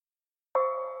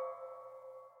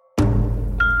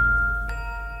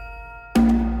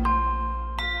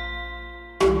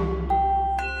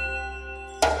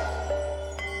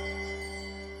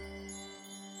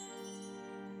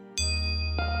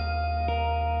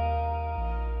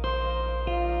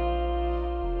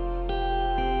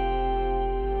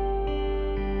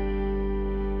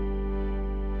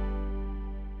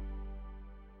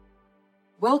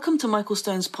Welcome to Michael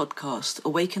Stone's podcast,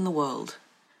 Awaken the World.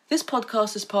 This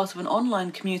podcast is part of an online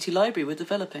community library we're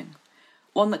developing,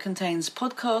 one that contains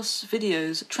podcasts,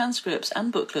 videos, transcripts,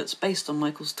 and booklets based on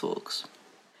Michael's talks.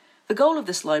 The goal of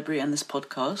this library and this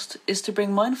podcast is to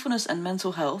bring mindfulness and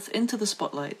mental health into the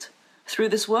spotlight. Through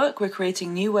this work, we're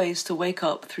creating new ways to wake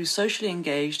up through socially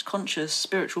engaged, conscious,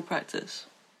 spiritual practice.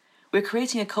 We're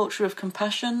creating a culture of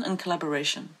compassion and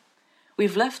collaboration.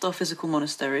 We've left our physical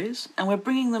monasteries, and we're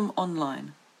bringing them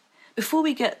online. Before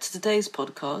we get to today's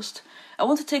podcast, I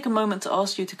want to take a moment to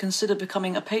ask you to consider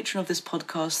becoming a patron of this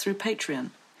podcast through Patreon.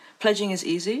 Pledging is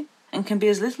easy and can be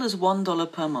as little as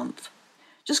 $1 per month.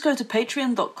 Just go to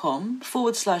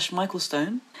patreon.com/Michael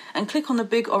Stone and click on the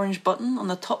big orange button on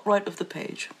the top right of the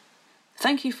page.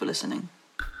 Thank you for listening.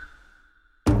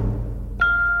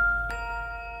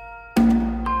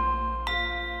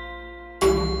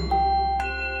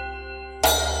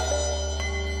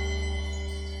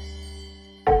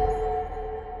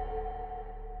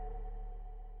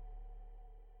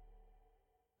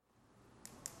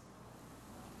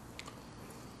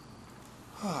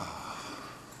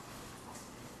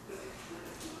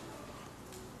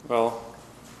 Well,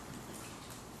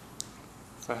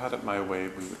 if I had it my way,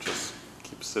 we would just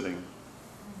keep sitting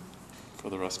for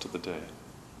the rest of the day.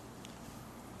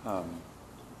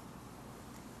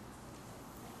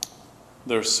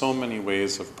 There are so many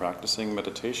ways of practicing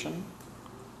meditation,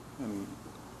 and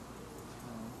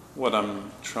what I'm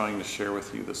trying to share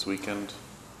with you this weekend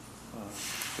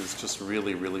is just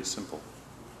really, really simple.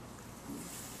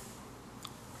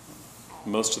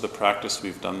 Most of the practice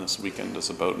we've done this weekend is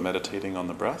about meditating on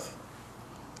the breath.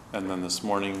 And then this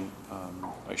morning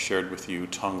I shared with you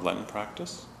Tonglen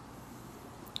practice,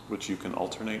 which you can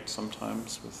alternate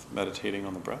sometimes with meditating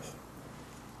on the breath.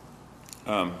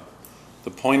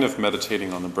 The point of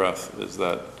meditating on the breath is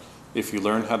that if you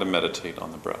learn how to meditate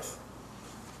on the breath,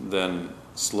 then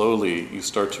slowly you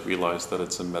start to realize that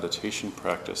it's a meditation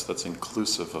practice that's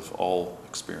inclusive of all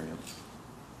experience.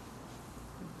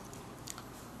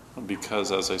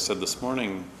 Because, as I said this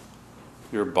morning,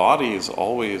 your body is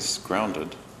always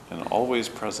grounded and always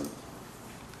present.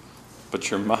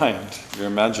 But your mind, your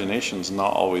imagination is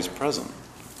not always present.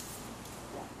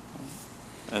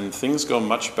 And things go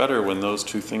much better when those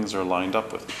two things are lined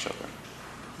up with each other,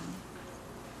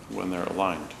 when they're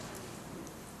aligned.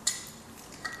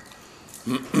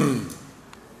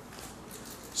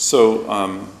 So,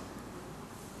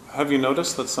 have you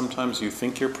noticed that sometimes you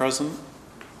think you're present,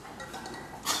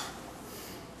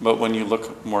 but when you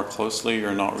look more closely,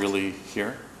 you're not really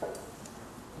here?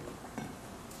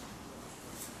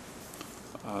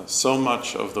 So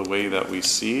much of the way that we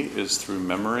see is through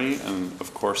memory and,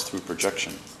 of course, through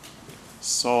projection.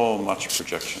 So much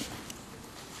projection.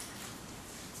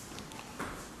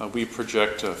 We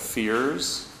project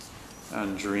fears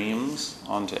and dreams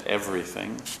onto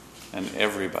everything and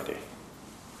everybody.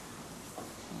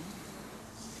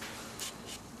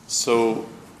 So,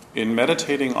 in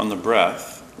meditating on the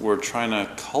breath, we're trying to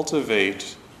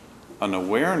cultivate an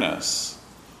awareness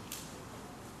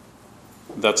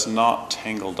that's not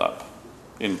tangled up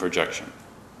in projection.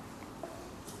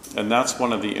 And that's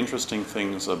one of the interesting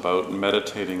things about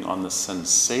meditating on the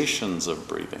sensations of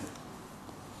breathing,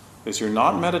 is you're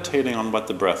not meditating on what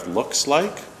the breath looks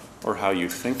like or how you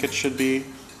think it should be,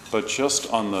 but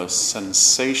just on the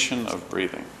sensation of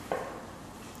breathing.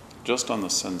 Just on the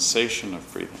sensation of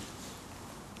breathing.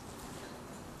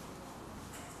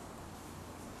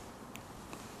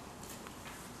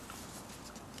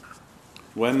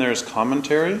 When there's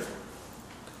commentary,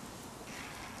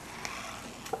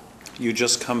 you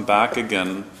just come back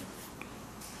again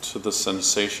to the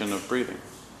sensation of breathing.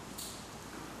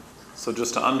 So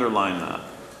just to underline that,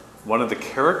 one of the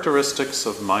characteristics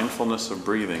of mindfulness of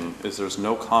breathing is there's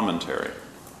no commentary.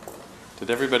 Did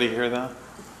everybody hear that?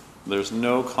 There's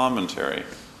no commentary.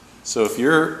 So if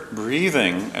you're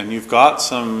breathing and you've got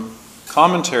some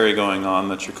commentary going on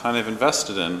that you're kind of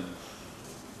invested in,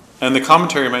 and the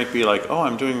commentary might be like, oh,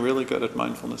 I'm doing really good at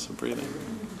mindfulness of breathing.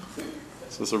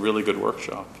 This is a really good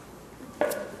workshop.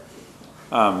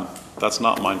 That's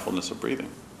not mindfulness of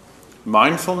breathing.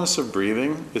 Mindfulness of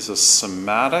breathing is a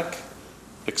somatic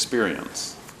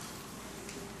experience.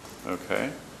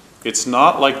 Okay? It's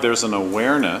not like there's an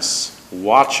awareness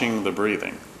watching the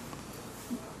breathing.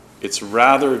 It's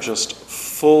rather just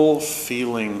full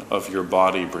feeling of your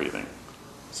body breathing.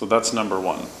 So that's number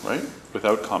one, right?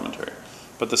 Without commentary.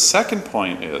 But the second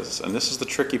point is, and this is the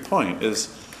tricky point, is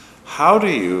how do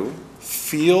you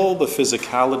feel the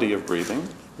physicality of breathing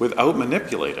without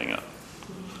manipulating it?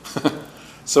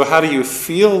 So how do you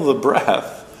feel the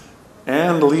breath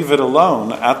and leave it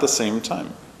alone at the same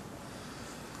time?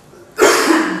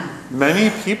 Many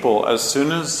people, as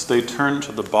soon as they turn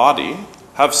to the body,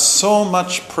 have so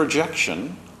much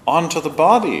projection onto the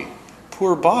body.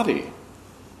 Poor body.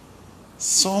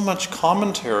 So much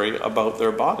commentary about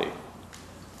their body.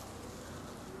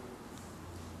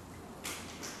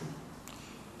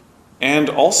 And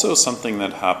also something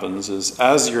that happens is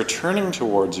as you're turning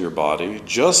towards your body,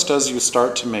 just as you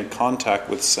start to make contact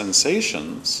with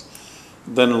sensations,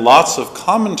 then lots of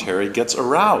commentary gets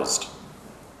aroused.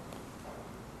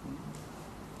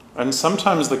 And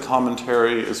sometimes the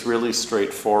commentary is really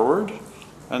straightforward,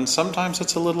 and sometimes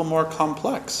it's a little more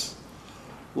complex.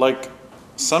 Like,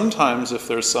 sometimes if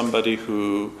there's somebody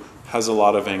who has a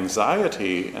lot of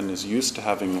anxiety and is used to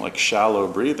having like shallow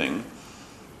breathing,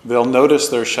 they'll notice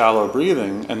their shallow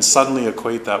breathing and suddenly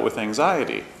equate that with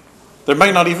anxiety. There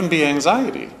might not even be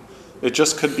anxiety. It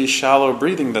just could be shallow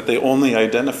breathing that they only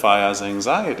identify as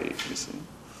anxiety, you see.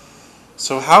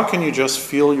 So how can you just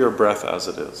feel your breath as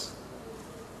it is?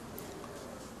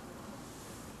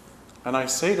 And I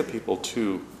say to people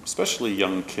too, especially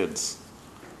young kids,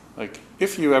 like,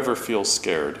 if you ever feel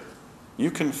scared,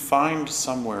 you can find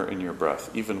somewhere in your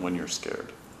breath, even when you're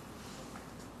scared,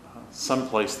 some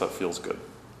place that feels good.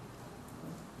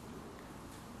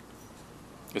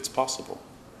 It's possible.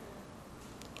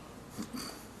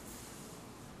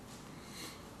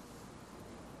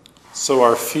 So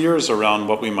our fears around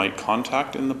what we might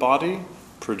contact in the body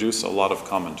produce a lot of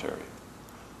commentary.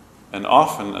 And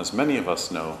often, as many of us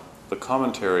know, the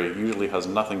commentary usually has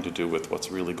nothing to do with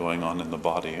what's really going on in the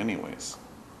body anyways.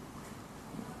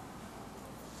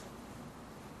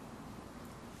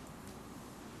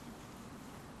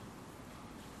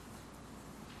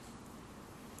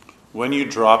 When you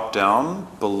drop down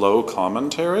below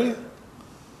commentary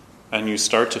and you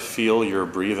start to feel your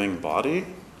breathing body,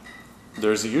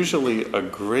 there's usually a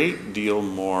great deal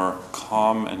more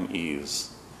calm and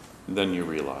ease than you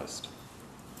realized.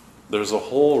 There's a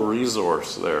whole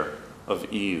resource there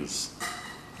of ease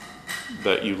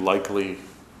that you likely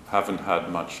haven't had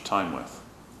much time with.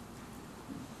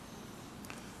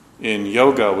 In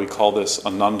yoga, we call this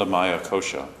Anandamaya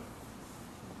Kosha,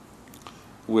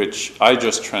 which I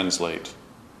just translate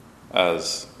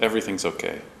as everything's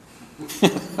okay.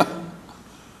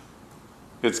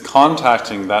 It's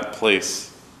contacting that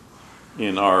place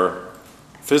in our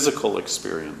physical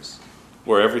experience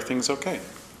where everything's okay.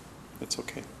 It's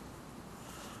okay.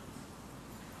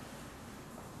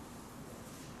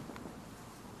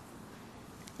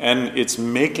 And it's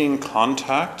making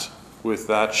contact with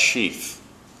that sheath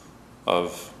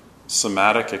of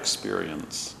somatic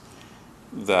experience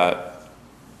that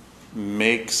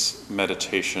makes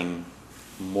meditation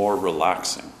more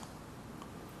relaxing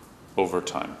over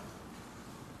time.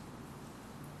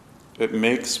 It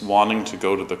makes wanting to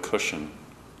go to the cushion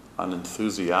an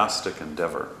enthusiastic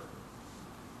endeavor,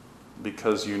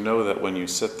 because you know that when you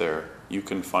sit there, you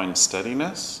can find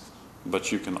steadiness,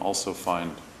 but you can also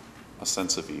find a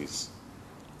sense of ease.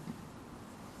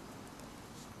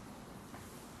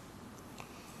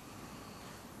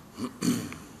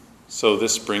 So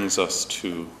this brings us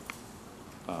to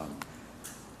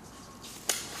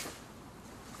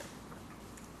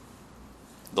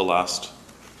the last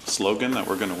slogan that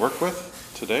we're going to work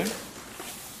with today.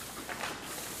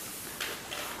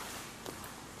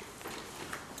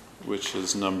 Which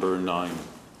is number 9.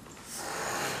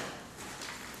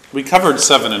 We covered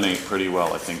 7 and 8 pretty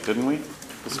well, I think, didn't we,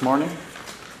 this morning?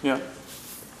 Yeah.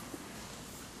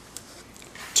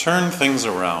 Turn things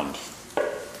around.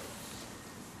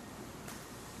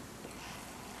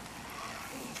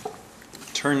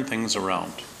 Turn things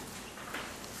around.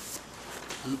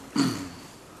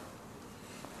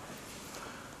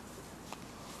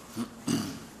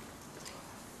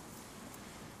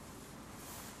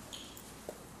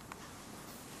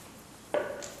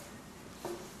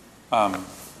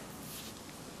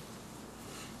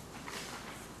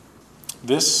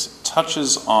 This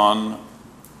touches on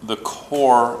the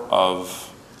core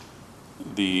of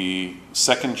the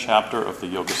second chapter of the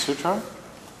Yoga Sutra,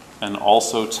 and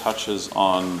also touches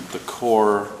on the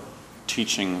core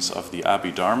teachings of the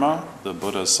Abhidharma, the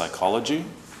Buddha's psychology,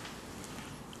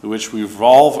 which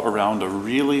revolve around a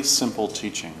really simple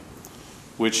teaching,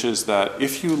 which is that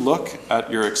if you look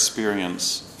at your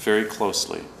experience very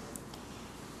closely,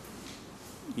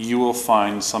 you will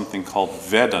find something called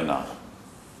Vedana,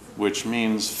 which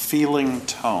means feeling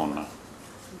tone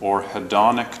or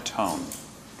hedonic tone.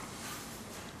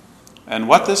 And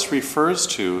what this refers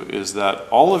to is that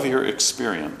all of your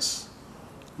experience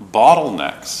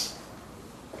bottlenecks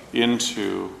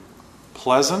into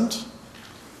pleasant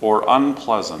or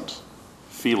unpleasant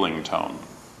feeling tone.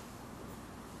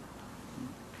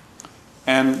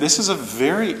 And this is a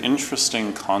very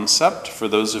interesting concept for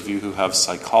those of you who have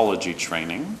psychology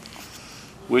training,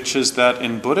 which is that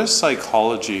in Buddhist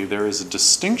psychology there is a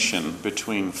distinction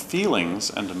between feelings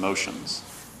and emotions.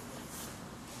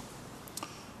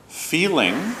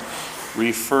 Feeling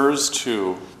refers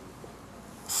to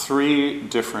 3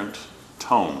 different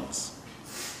tones: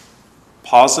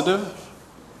 positive,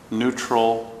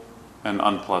 neutral, and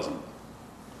unpleasant.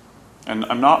 And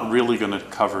I'm not really going to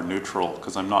cover neutral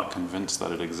because I'm not convinced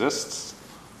that it exists.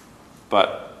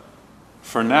 But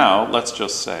for now, let's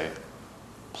just say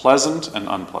pleasant and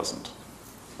unpleasant.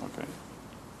 Okay.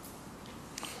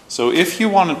 So if you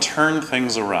want to turn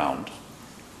things around,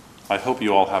 I hope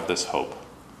you all have this hope,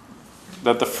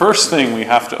 that the first thing we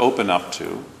have to open up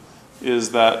to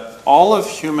is that all of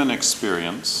human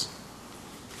experience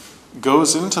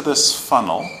goes into this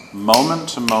funnel, moment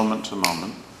to moment to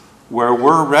moment, where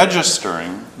we're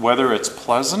registering whether it's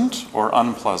pleasant or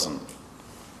unpleasant.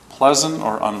 Pleasant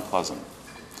or unpleasant.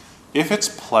 If it's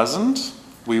pleasant,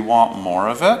 we want more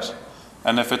of it,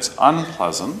 and if it's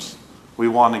unpleasant, we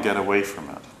want to get away from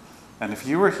it. And if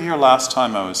you were here last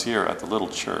time I was here at the little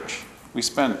church, we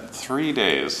spent 3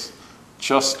 days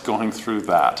just going through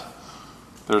that.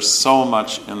 There's so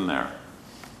much in there.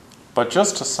 But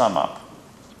just to sum up,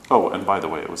 oh, and by the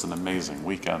way, it was an amazing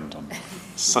weekend and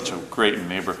such a great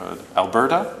neighborhood.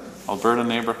 Alberta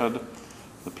neighborhood.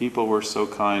 The people were so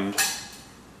kind.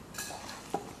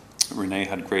 Renee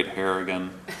had great hair again.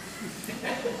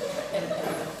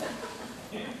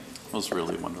 It was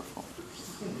really wonderful.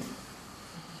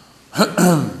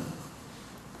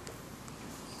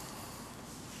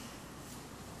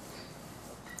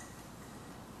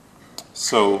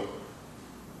 So,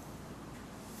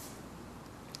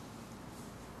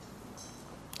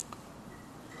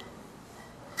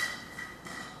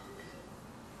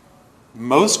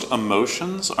 most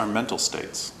emotions are mental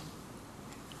states.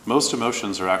 Most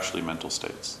emotions are actually mental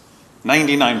states.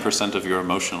 99% of your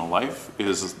emotional life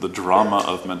is the drama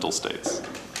of mental states.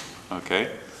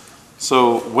 Okay?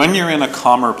 So when you're in a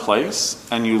calmer place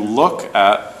and you look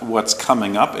at what's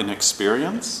coming up in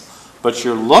experience, but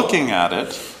you're looking at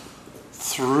it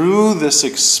through this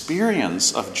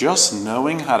experience of just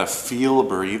knowing how to feel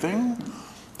breathing,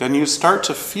 then you start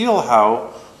to feel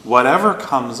how whatever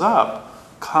comes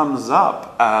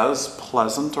up as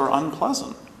pleasant or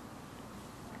unpleasant.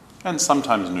 And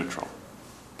sometimes neutral,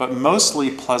 but mostly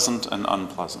pleasant and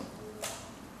unpleasant.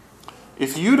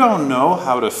 If you don't know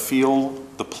how to feel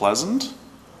the pleasant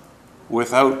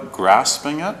without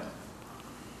grasping it,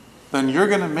 then you're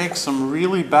going to make some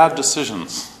really bad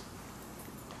decisions.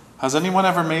 Has anyone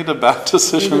ever made a bad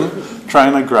decision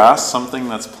trying to grasp something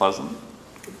that's pleasant?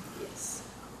 Yes.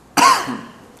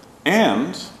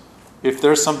 And if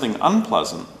there's something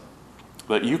unpleasant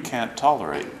that you can't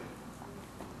tolerate,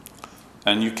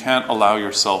 and you can't allow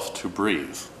yourself to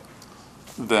breathe,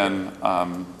 then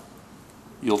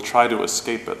you'll try to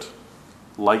escape it,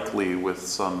 likely with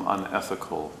some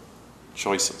unethical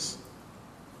choices.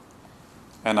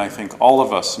 And I think all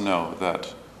of us know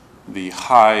that the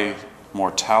high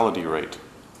mortality rate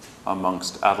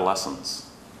amongst adolescents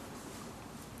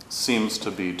seems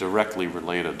to be directly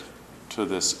related to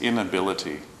this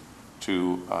inability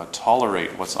to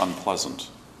tolerate what's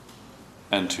unpleasant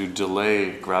and to delay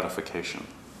gratification.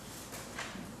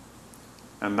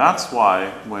 And that's why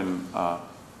when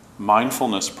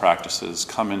mindfulness practices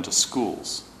come into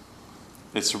schools,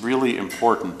 it's really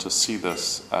important to see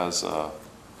this as a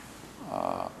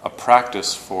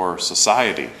practice for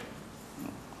society.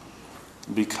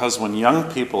 Because when young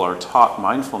people are taught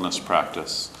mindfulness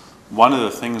practice, one of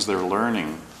the things they're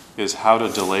learning is how to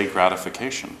delay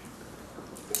gratification.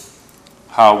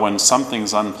 How when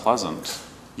something's unpleasant,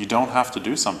 you don't have to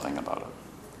do something about it.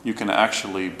 You can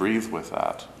actually breathe with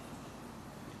that.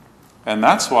 And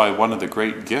that's why one of the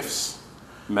great gifts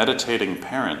meditating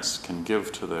parents can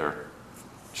give to their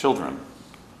children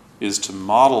is to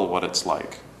model what it's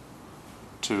like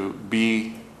to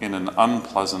be in an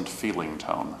unpleasant feeling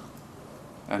tone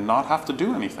and not have to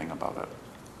do anything about it.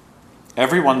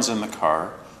 Everyone's in the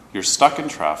car, you're stuck in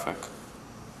traffic,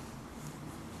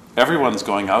 everyone's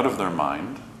going out of their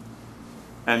mind,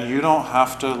 and you don't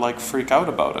have to freak out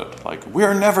about it. Like,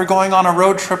 we're never going on a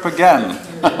road trip again,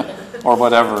 or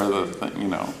whatever the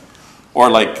thing, Or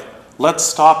let's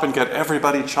stop and get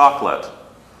everybody chocolate.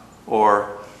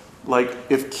 Or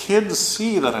if kids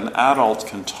see that an adult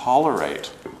can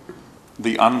tolerate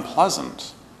the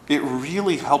unpleasant, it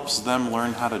really helps them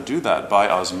learn how to do that by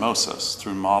osmosis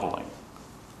through modeling.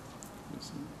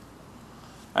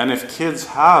 And if kids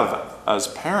have, as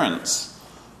parents,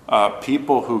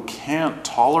 people who can't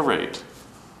tolerate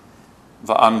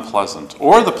the unpleasant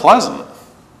or the pleasant,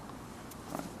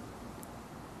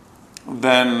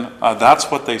 then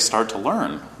that's what they start to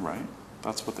learn, right?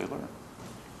 That's what they learn.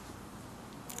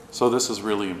 So this is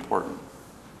really important.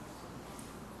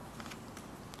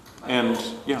 And,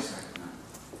 yeah.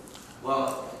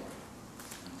 Well,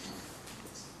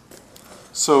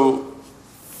 So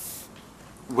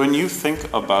when you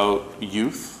think about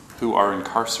youth who are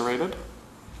incarcerated,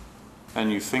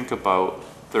 and you think about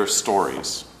their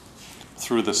stories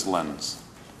through this lens,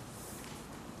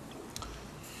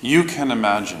 you can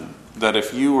imagine that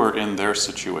if you were in their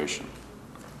situation,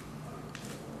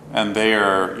 and they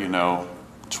are,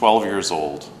 12 years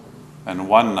old, and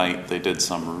one night they did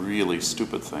some really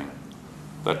stupid thing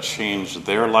that changed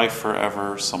their life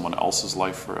forever, someone else's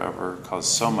life forever, caused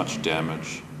so much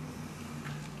damage,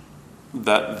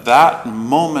 that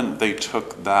moment they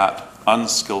took that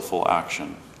unskillful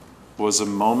action was a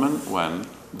moment when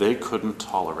they couldn't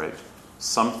tolerate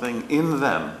something in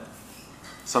them,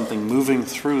 something moving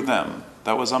through them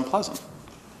that was unpleasant.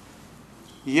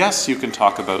 Yes, you can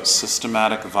talk about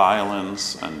systematic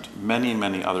violence and many,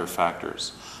 many other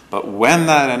factors, but when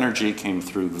that energy came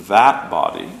through that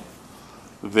body,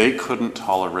 they couldn't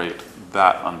tolerate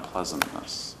that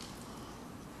unpleasantness.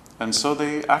 And so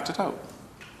they acted out.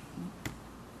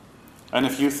 And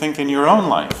if you think in your own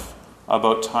life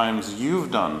about times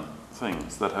you've done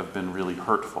things that have been really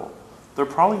hurtful, there are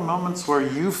probably moments where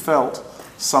you felt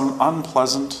some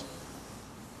unpleasant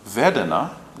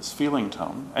Vedana, this feeling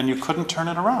tone, and you couldn't turn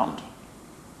it around.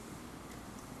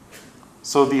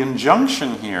 So the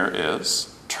injunction here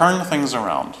is turn things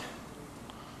around.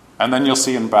 And then you'll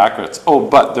see in brackets,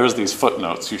 but there's these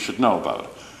footnotes you should know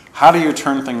about. How do you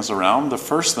turn things around? The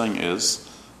first thing is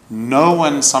know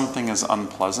when something is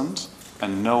unpleasant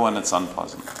and know when it's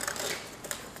unpleasant.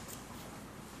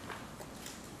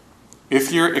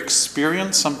 If you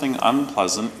experience something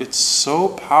unpleasant, it's so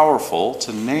powerful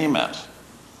to name it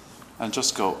and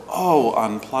just go,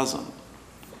 unpleasant.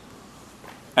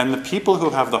 And the people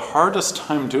who have the hardest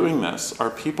time doing this are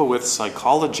people with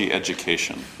psychology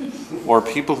education or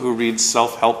people who read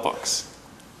self-help books.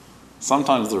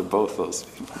 Sometimes they're both those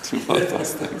people do both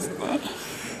those things.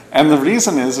 And the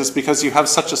reason is because you have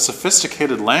such a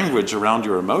sophisticated language around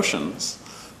your emotions,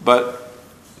 but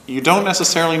you don't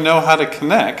necessarily know how to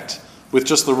connect with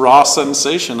just the raw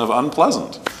sensation of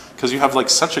unpleasant, because you have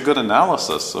such a good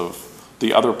analysis of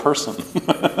the other person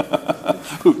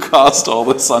who caused all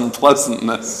this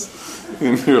unpleasantness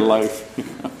in your life.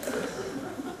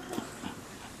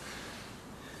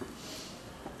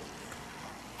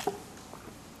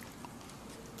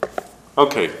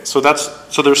 Okay, so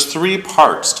there's 3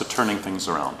 parts to turning things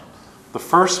around. The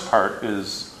first part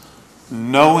is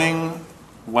knowing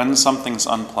when something's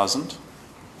unpleasant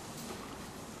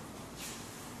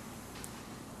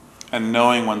and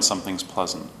knowing when something's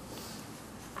pleasant,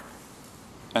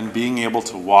 and being able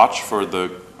to watch for the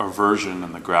aversion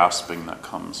and the grasping that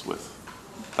comes with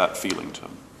that feeling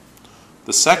tone.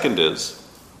 The second is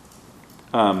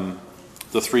the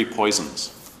 3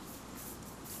 poisons.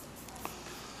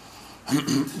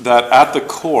 That at the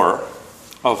core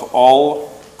of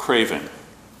all craving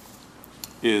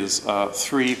is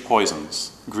 3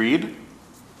 poisons: greed,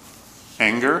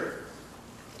 anger,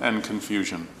 and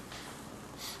confusion.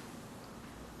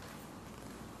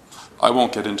 I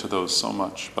won't get into those so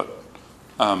much, but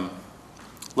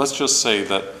let's just say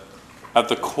that at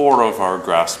the core of our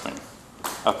grasping,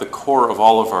 at the core of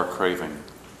all of our craving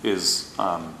is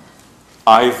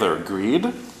either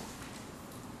greed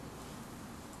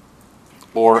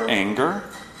or anger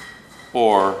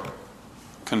or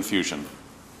confusion,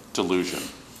 delusion,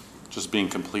 just being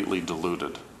completely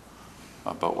deluded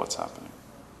about what's happening.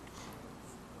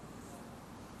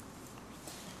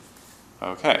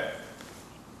 Okay.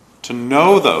 To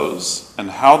know those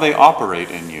and how they operate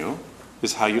in you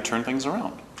is how you turn things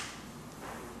around.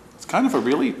 It's kind of a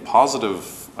really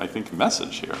positive, I think,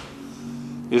 message here,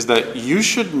 is that you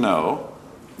should know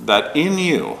that in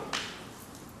you,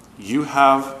 you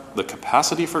have the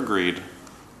capacity for greed,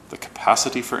 the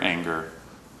capacity for anger,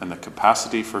 and the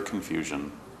capacity for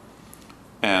confusion.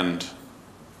 And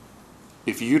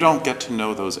if you don't get to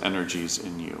know those energies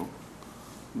in you,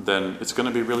 then it's going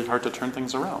to be really hard to turn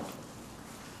things around.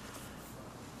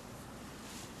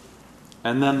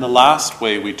 And then the last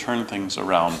way we turn things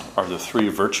around are the 3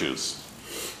 virtues: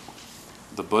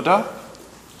 the Buddha,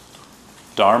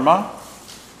 Dharma,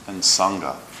 and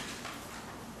Sangha.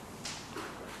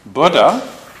 Buddha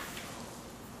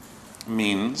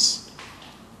means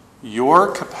your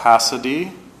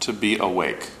capacity to be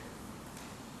awake,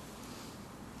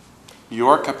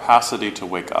 your capacity to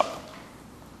wake up.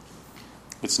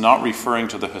 It's not referring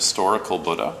to the historical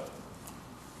Buddha.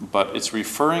 but it's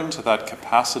referring to that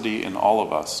capacity in all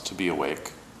of us to be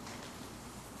awake,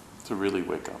 to really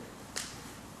wake up.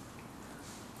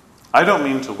 I don't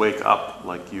mean to wake up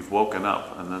like you've woken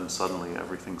up and then suddenly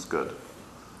everything's good.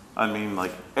 I mean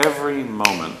like every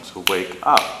moment to wake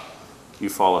up. You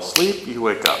fall asleep, you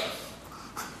wake up.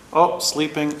 Oh,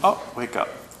 sleeping, oh, wake up.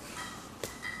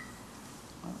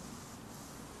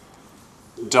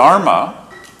 Dharma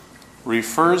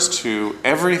refers to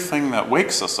everything that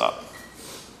wakes us up.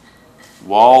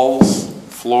 Walls,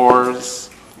 floors,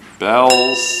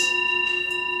 bells,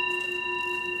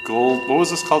 gold, what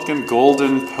was this called again?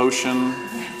 Golden potion,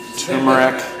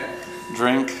 turmeric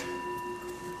drink,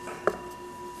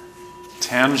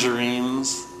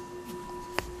 tangerines.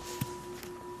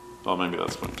 Oh, maybe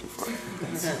that's going too far.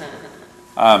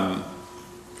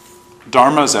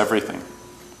 Dharma is everything.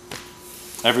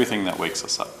 Everything that wakes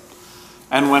us up.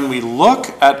 And when we look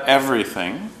at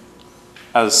everything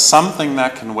as something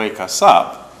that can wake us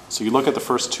up, so you look at the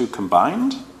first two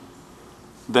combined,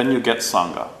 then you get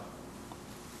Sangha.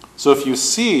 So if you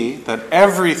see that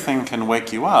everything can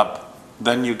wake you up,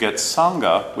 then you get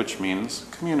Sangha, which means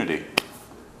community.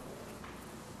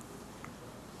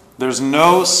 There's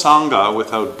no Sangha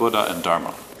without Buddha and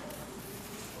Dharma.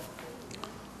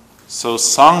 So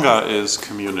Sangha is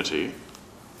community.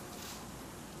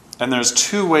 And there's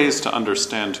two ways to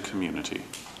understand community.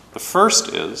 The first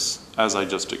is, as I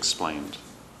just explained,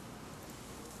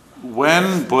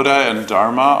 when Buddha and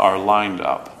Dharma are lined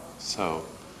up. So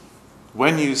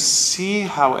when you see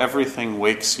how everything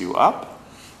wakes you up,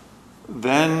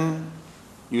 then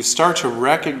you start to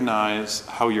recognize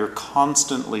how you're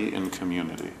constantly in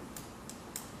community,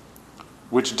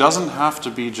 which doesn't have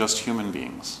to be just human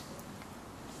beings.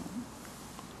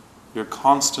 You're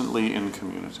constantly in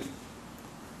community.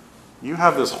 You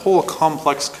have this whole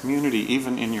complex community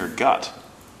even in your gut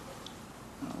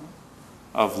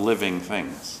of living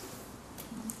things.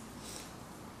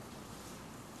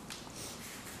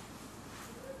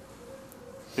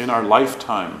 In our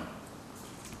lifetime,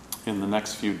 in the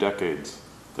next few decades,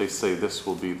 they say this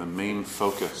will be the main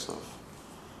focus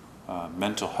of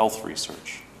mental health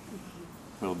research.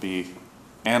 We'll be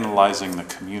analyzing the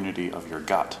community of your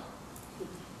gut.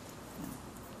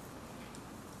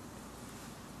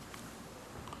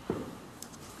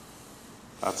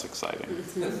 That's exciting.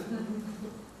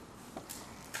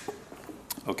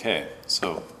 Okay,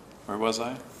 so where was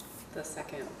I? The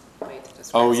second way to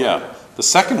describe Oh, Sangha. yeah. The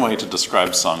second way to describe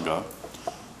Sangha,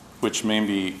 which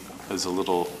maybe is a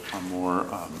little more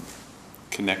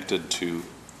connected to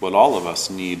what all of us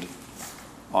need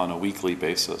on a weekly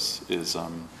basis, is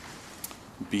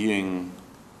being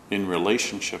in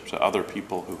relationship to other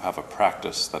people who have a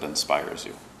practice that inspires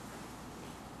you.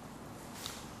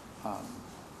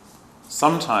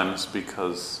 Sometimes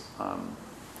because,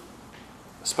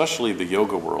 especially the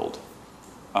yoga world,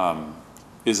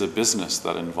 is a business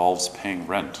that involves paying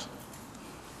rent.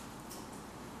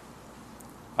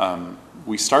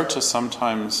 We start to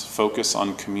sometimes focus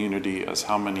on community as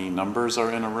how many numbers are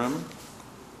in a room.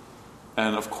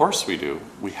 And of course we do.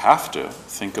 We have to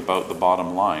think about the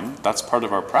bottom line. That's part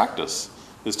of our practice,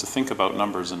 is to think about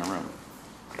numbers in a room.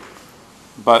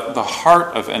 But the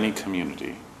heart of any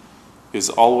community is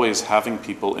always having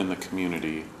people in the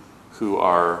community who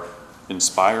are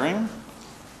inspiring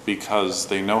because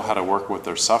they know how to work with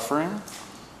their suffering,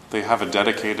 they have a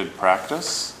dedicated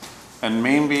practice, and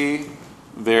maybe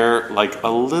they're like a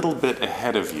little bit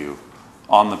ahead of you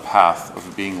on the path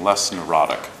of being less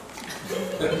neurotic.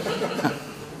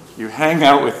 You hang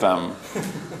out with them,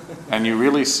 and you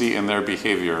really see in their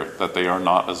behavior that they are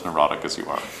not as neurotic as you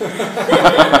are.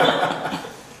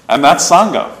 And that's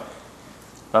Sangha.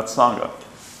 That's Sangha.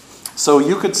 So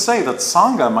you could say that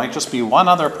Sangha might just be one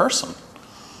other person.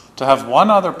 To have one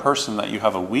other person that you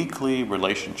have a weekly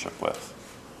relationship with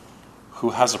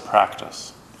who has a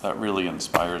practice that really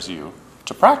inspires you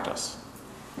to practice.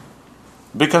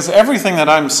 Because everything that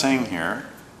I'm saying here,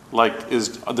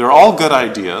 they're all good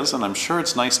ideas, and I'm sure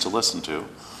it's nice to listen to,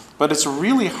 but it's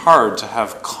really hard to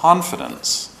have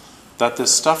confidence that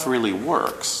this stuff really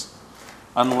works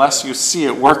unless you see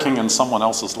it working in someone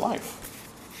else's life.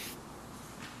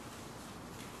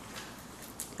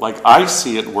 Like, I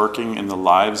see it working in the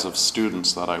lives of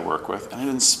students that I work with, and it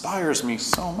inspires me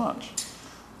so much.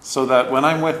 So that when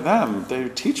I'm with them, they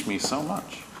teach me so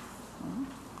much.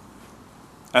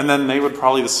 And then they would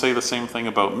probably say the same thing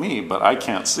about me, but I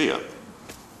can't see it.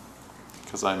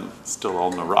 Because I'm still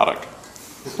all neurotic.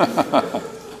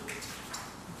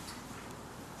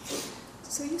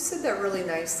 So you said that really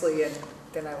nicely, and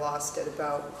then I lost it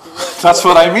about... That's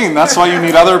what I mean. That's why you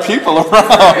need other people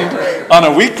around right. on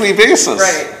a weekly basis.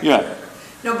 Right. Yeah.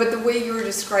 No, but the way you were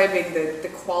describing the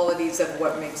qualities of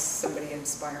what makes somebody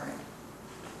inspiring.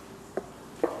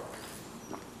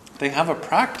 They have a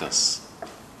practice.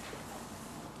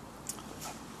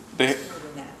 They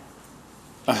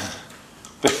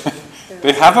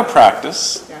have a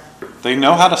practice. Yeah, They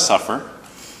know how to suffer.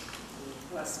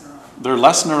 less neurotic. They're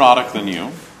less neurotic than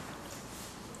you.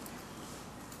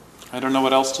 I don't know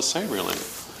what else to say, really.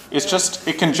 It's just,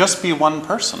 it can just be one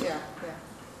person. Yeah.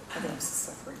 I think it's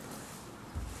the suffering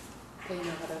part. They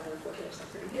know how to live with their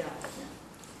suffering. Yeah.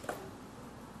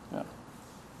 Yeah.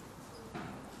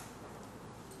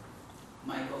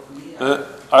 Michael, for me,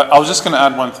 I was just going to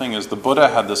add one thing, is the Buddha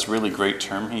had this really great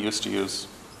term he used to use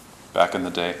back in the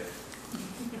day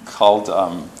called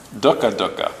dukkha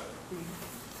dukkha,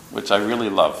 which I really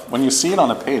love. When you see it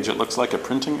on a page, it looks like a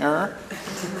printing error,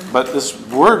 but this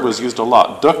word was used a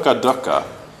lot, dukkha dukkha,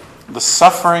 the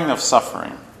suffering of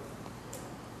suffering.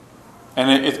 And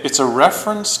it's a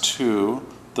reference to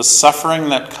the suffering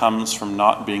that comes from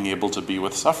not being able to be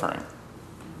with suffering.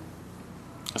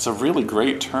 It's a really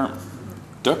great term,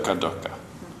 dukkha dukkha.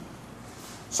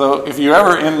 So if you're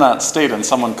ever in that state and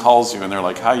someone calls you and they're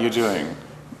like, "How you doing?"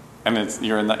 and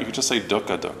you're in that, you could just say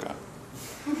dukkha dukkha.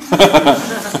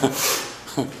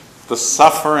 The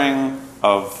suffering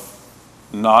of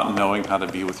not knowing how to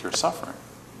be with your suffering.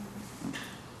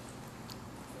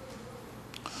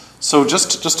 So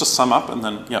just to sum up, and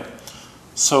then, yeah.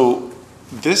 So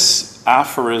this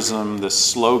aphorism, this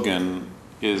slogan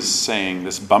is saying,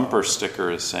 this bumper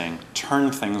sticker is saying,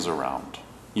 turn things around.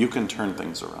 You can turn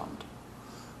things around.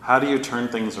 How do you turn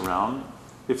things around?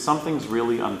 If something's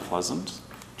really unpleasant,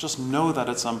 just know that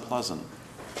it's unpleasant.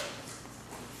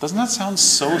 Doesn't that sound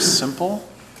so simple?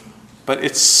 But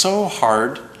it's so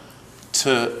hard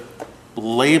to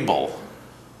label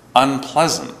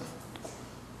unpleasant,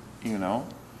 you know?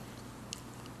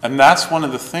 And that's one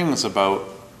of the things about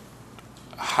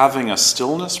having a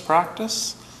stillness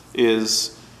practice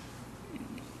is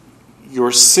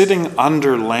you're sitting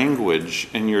under language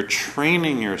and you're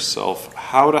training yourself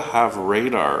how to have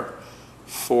radar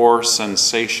for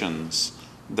sensations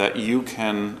that you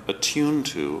can attune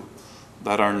to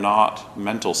that are not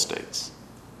mental states,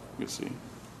 you see,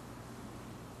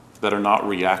 that are not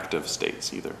reactive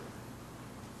states either.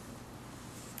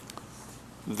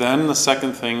 Then the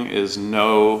second thing is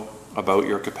know about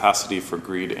your capacity for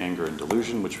greed, anger, and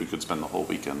delusion, which we could spend the whole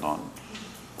weekend on.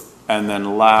 And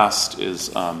then last is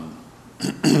Buddha,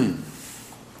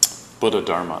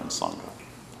 Dharma, and Sangha.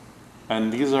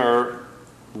 And these are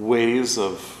ways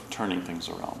of turning things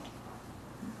around.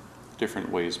 Different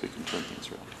ways we can turn things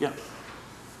around. Yeah.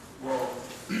 well,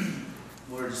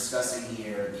 we're discussing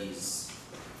here these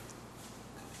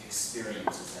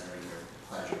experiences that are either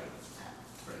pleasure,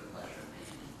 bring pleasure and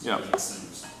pain. Yeah. To me, it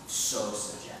seems so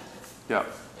subjective. Yeah.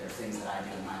 There are things that I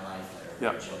do in my life that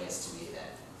are Yeah. very joyous to me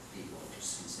that people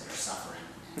just consider suffering.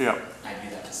 And Yeah. I do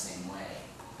that the same way.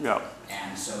 Yeah.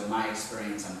 And so in my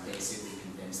experience, I'm basically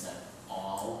convinced that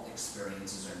all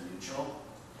experiences are neutral,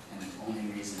 and the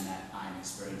only reason that I'm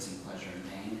experiencing pleasure and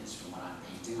pain is from what I'm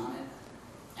painting on it.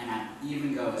 And I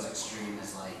even go as extreme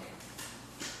as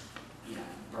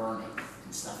burning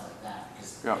and stuff like that,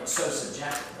 because Yeah. it's so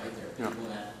subjective, right? There Yeah. are people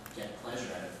that get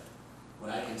pleasure out of what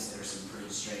I consider some pretty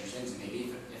strange things. And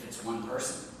maybe if it's one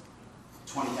person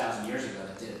 20,000 years ago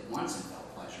that did it once and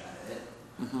felt pleasure out of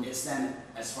it, it's then,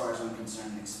 as far as I'm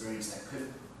concerned, an experience that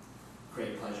could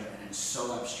create pleasure, and it's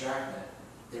so abstract that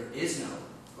there is no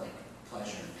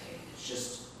pleasure and pain. It's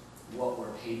just what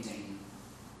we're painting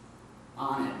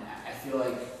on it. And I feel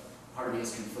like part of me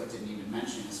is conflicted in even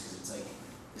mentioning this, because it's like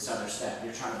this other step.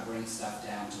 You're trying to bring stuff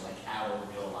down to our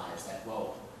real lives that,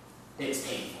 it's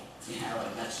painful.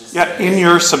 That's just Yeah, in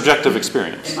your subjective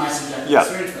experience. in my subjective Yeah.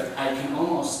 experience, but I can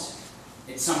almost,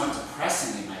 it's somewhat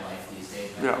depressing in my life these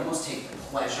days, but Yeah. I almost take the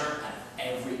pleasure out of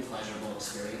every pleasurable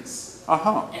experience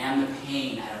Uh-huh. and the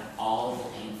pain out of all the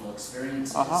painful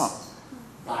experiences Uh-huh.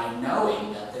 by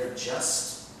knowing that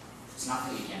it's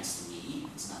nothing against me,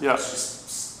 Yeah. it's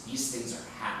just these things are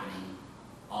happening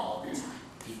all the time.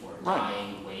 People are Right.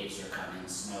 dying, waves are coming,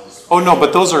 snow's Oh no,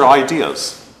 but those are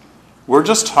ideas. We're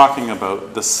just talking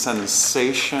about the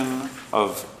sensation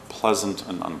of pleasant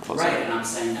and unpleasant. right, and I'm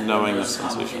saying that Knowing when the those come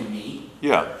sensation. within me,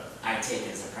 Yeah. I take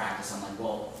it as a practice. I'm like,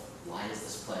 why is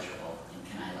this pleasurable?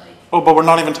 And can I Oh, but we're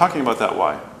not even talking about that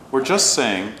why. We're just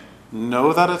saying,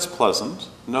 know that it's pleasant,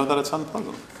 know that it's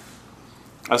unpleasant.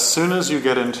 As soon as you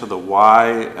get into the why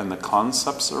and the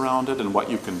concepts around it and what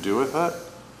you can do with it,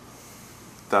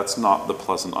 that's not the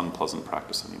pleasant, unpleasant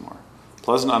practice anymore.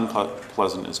 Pleasant,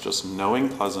 unpleasant is just knowing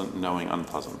pleasant, knowing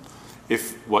unpleasant.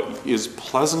 If what is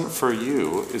pleasant for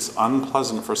you is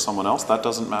unpleasant for someone else, that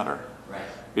doesn't matter. right?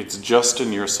 It's just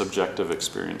in your subjective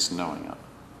experience knowing it.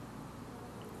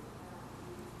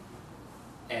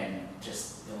 And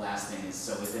just the last thing is,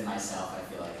 so within myself, I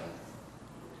feel like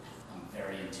I'm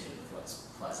very in tune with what's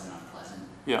pleasant and unpleasant.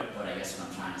 Yeah. But I guess what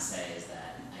I'm trying to say is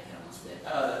that I can almost be like,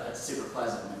 oh, that's super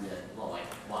pleasant. And then be like, well, like,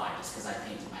 why? Just because I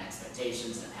painted my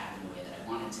expectations and it happened the way that I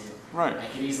wanted to. Right. I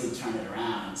can easily turn it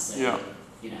around and say, Yeah.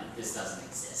 you know, this doesn't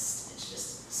exist. It's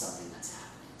just something that's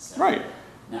happening. So, Right.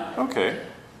 No. Okay.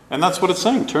 And that's what it's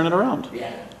saying. Turn it around.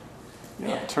 Yeah.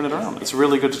 Yeah, turn it around. It's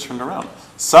really good to turn it around.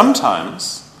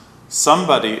 Sometimes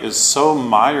somebody is so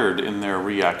mired in their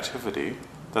reactivity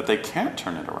that they can't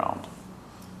turn it around.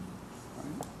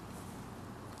 Right?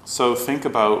 So think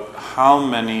about how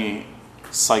many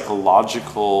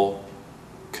psychological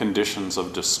conditions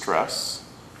of distress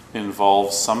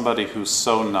involve somebody who's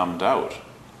so numbed out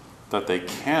that they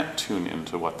can't tune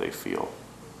into what they feel.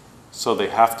 So they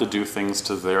have to do things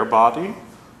to their body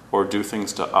or do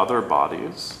things to other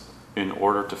bodies in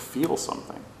order to feel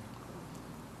something,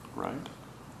 right?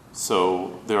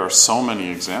 So there are so many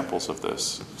examples of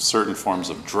this. Certain forms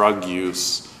of drug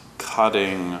use,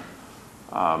 cutting,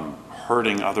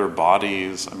 hurting other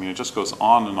bodies. I mean, it just goes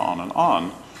on and on and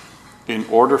on in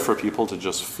order for people to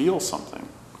just feel something,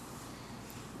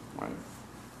 right?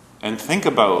 And think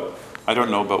about, I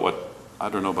don't know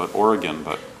about Oregon,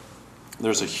 but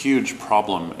there's a huge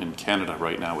problem in Canada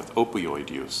right now with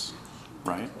opioid use,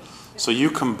 right? So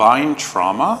you combine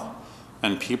trauma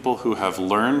and people who have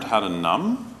learned how to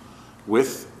numb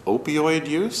with opioid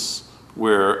use,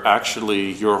 where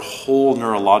actually your whole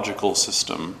neurological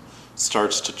system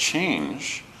starts to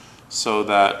change so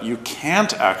that you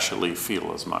can't actually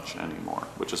feel as much anymore,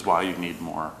 which is why you need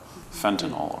more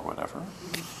fentanyl or whatever.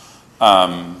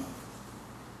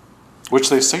 Which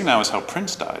they say now is how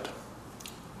Prince died,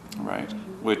 right?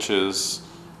 Which is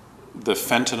the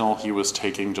fentanyl he was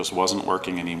taking just wasn't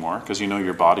working anymore, because you know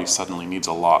your body suddenly needs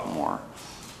a lot more.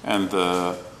 And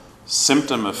the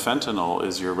symptom of fentanyl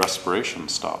is your respiration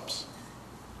stops,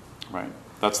 right?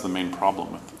 That's the main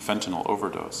problem with fentanyl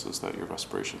overdose, is that your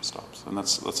respiration stops. And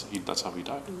that's how he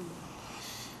died.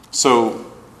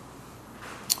 So,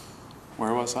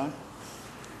 where was I?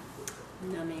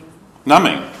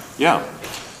 Numbing, yeah.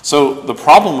 So the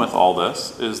problem with all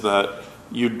this is that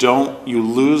you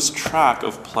lose track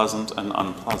of pleasant and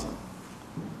unpleasant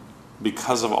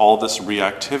because of all this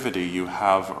reactivity you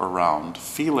have around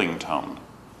feeling tone,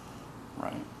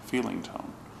 right? Feeling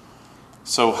tone.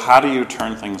 So how do you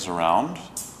turn things around?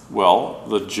 Well,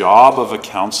 the job of a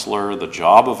counselor, the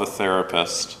job of a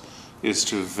therapist is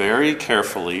to very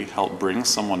carefully help bring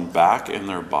someone back in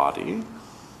their body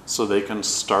so they can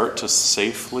start to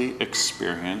safely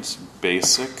experience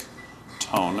basic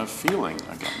tone of feeling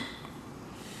again.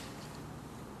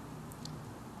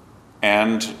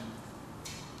 And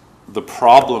the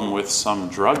problem with some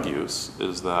drug use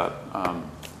is that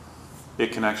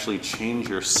it can actually change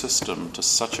your system to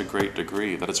such a great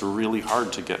degree that it's really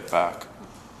hard to get back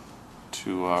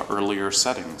to earlier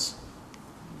settings.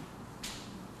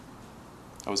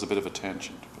 That was a bit of a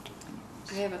tangent. But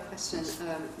I have a question.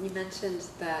 You mentioned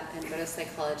that in Buddhist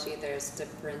psychology there's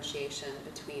differentiation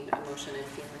between emotion and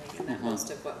feeling, and that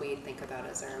most of what we think about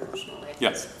as our emotional life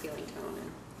is feeling tone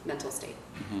and mental state.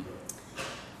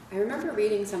 I remember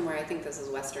reading somewhere, I think this is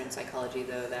Western psychology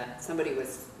though, that somebody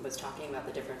was talking about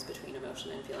the difference between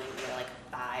emotion and feeling. There are like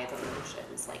 5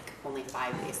 emotions, like only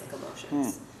 5 basic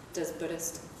emotions. Does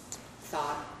Buddhist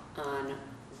thought on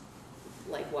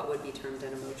like what would be termed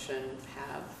an emotion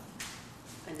have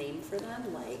a name for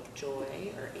them, like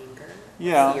joy or anger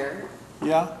or fear?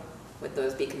 Yeah. Would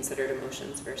those be considered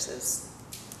emotions versus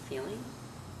feeling?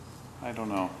 I don't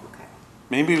know. Okay.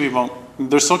 Maybe we won't.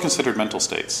 They're still considered mental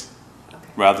states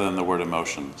rather than the word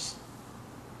emotions.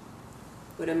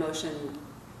 Would emotion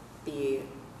be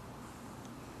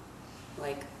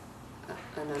like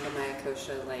Anandamaya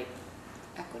Kosha, like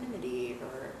equanimity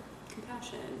or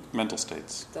compassion? Mental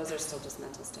states. Those are still just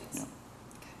mental states. Yeah.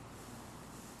 Okay.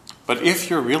 But if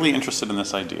you're really interested in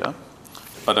this idea,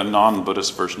 but a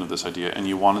non-Buddhist version of this idea, and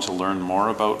you wanted to learn more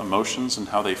about emotions and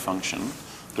how they function,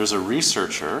 there's a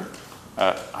researcher,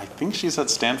 I think she's at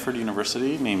Stanford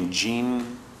University, named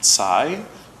Jean Tsai,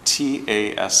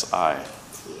 T-A-S-I,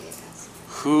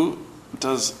 who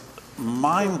does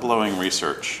mind-blowing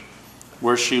research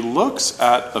where she looks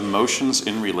at emotions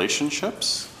in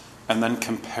relationships and then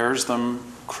compares them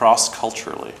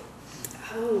cross-culturally.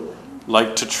 Oh.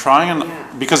 Like to try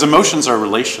and, because emotions are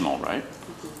relational, right?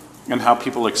 And how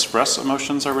people express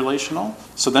emotions are relational.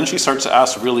 So then she starts to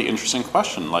ask really interesting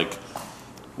questions like,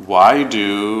 why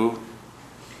do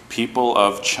people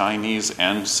of Chinese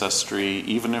ancestry,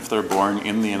 even if they're born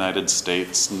in the United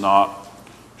States, not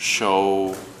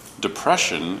show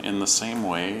depression in the same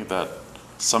way that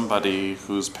somebody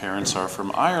whose parents are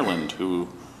from Ireland who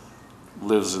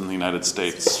lives in the United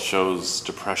States shows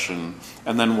depression?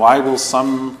 And then why will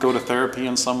some go to therapy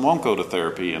and some won't go to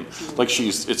therapy? And like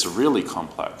it's really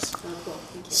complex. Oh, cool.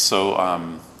 Thank you.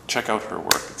 So check out her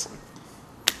work.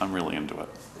 I'm really into it.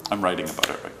 I'm writing about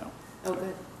it right now. Oh,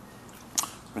 good.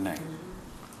 Renee.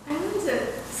 I wanted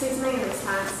to say something in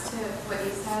response to what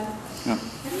you said. Yeah.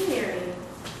 I didn't hear you.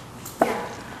 Yeah.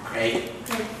 Great.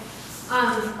 Great.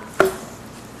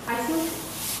 I think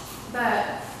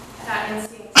that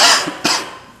instinct to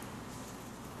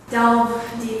delve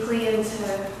deeply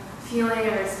into feeling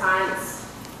a response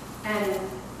and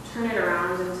turn it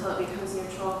around until it becomes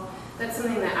neutral, that's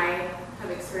something that I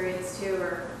have experienced too,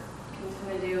 or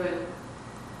continue to do, and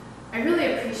I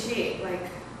really appreciate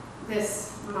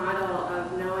this model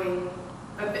of knowing,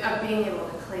 of being able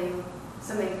to claim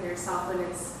something for yourself when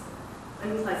it's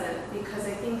unpleasant, because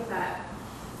I think that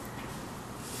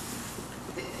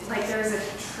there's a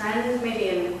trend maybe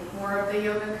in more of the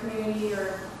yoga community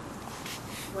or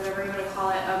whatever you want to call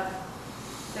it, of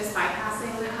this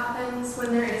bypassing that happens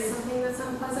when there is something that's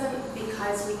unpleasant,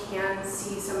 because we can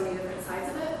see so many different sides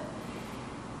of it,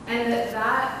 and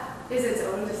that is its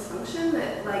own dysfunction,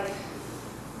 that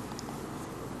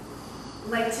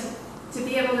to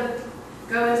be able to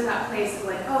go into that place of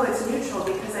oh, it's neutral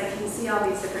because I can see all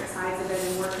these different sides of it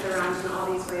and work it around in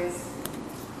all these ways,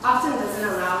 often doesn't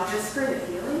allow just for the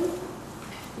feeling,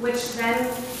 which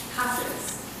then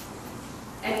passes.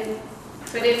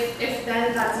 But if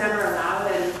then that's never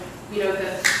allowed, and I've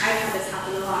had this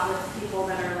happen a lot with people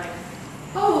that are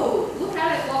oh, look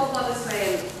at it, blah, blah, blah, this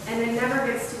way, and it never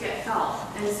gets to get felt.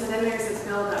 And so then there's this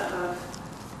buildup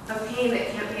of pain that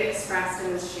can't be expressed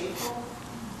and is shameful.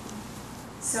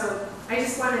 So I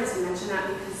just wanted to mention that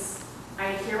because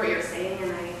I hear what you're saying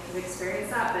and I have experienced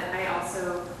that, but I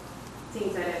also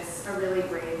think that it's a really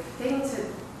brave thing to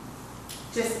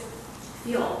just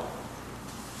feel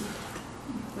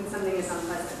when something is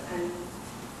unpleasant and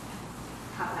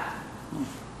have that.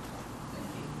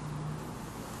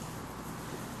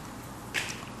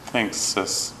 Thanks,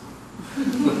 sis. Can I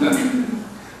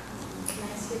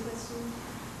ask you a question?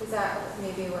 Is that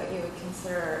maybe what you would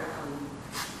consider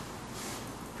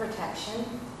protection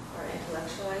or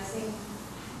intellectualizing,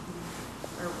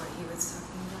 or what he was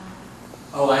talking about?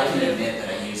 Oh, I can admit that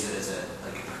I use it as a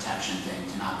protection thing,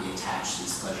 to not be attached to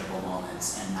these pleasurable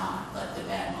moments and not let the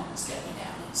bad moments get me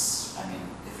down.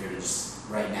 If you're just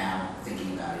right now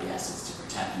thinking about it, yes, it's to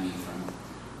protect me from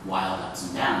wild ups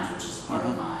and downs, which is part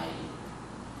of my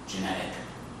genetic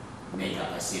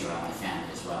makeup. I see it around my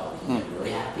family as well. We can get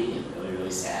really happy and really,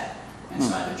 really sad. And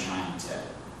so I've been trying to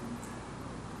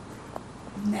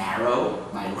narrow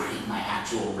my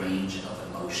actual range of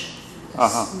emotion through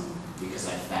this, because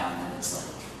I found that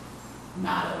it's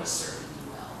not always serving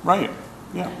me well. Right.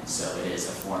 Yeah. And so it is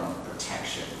a form of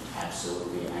protection,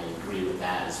 absolutely. And I agree with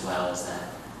that, as well as that.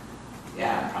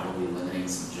 Yeah, I'm probably limiting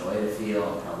some joy to feel.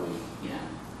 I'm probably,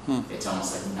 it's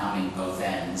almost like numbing both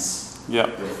ends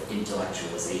with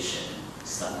intellectualization,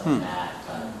 stuff like that.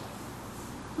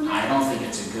 But I don't think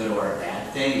it's a good or a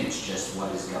bad thing. It's just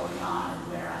what is going on and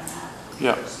where I'm at.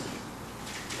 Yeah.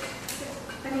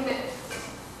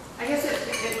 I guess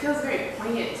it feels very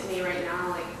poignant to me right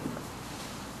now,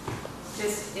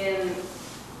 just in,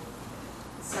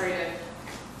 sorry to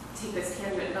take this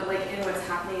tangent, but in what's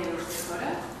happening in North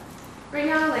Dakota right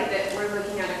now, that we're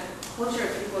looking at a culture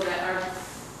of people that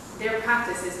their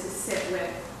practice is to sit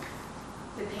with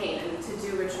the pain and to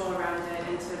do ritual around it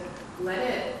and to let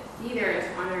it be there and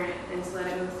to honor it and to let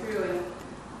it move through,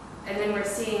 and then we're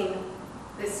seeing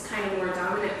this kind of more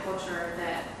dominant culture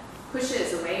that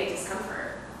pushes away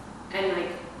discomfort and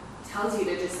tells you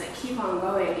to just keep on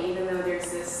going even though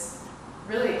there's this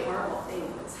really horrible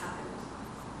thing that's happened.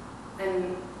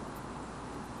 And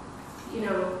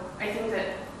I think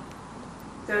that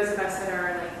those of us that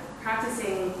are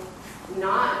practicing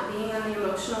not being on the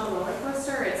emotional roller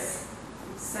coaster, it's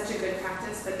such a good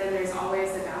practice, but then there's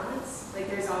always the balance.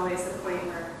 There's always the point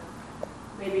where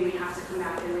maybe we have to come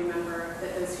back and remember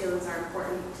that those feelings are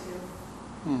important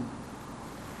too.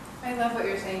 I love what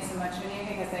you're saying so much, Vinny,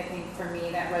 because I think for me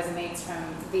that resonates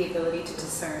from the ability to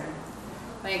discern.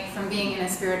 From being in a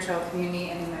spiritual community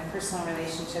and in my personal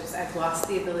relationships, I've lost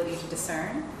the ability to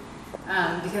discern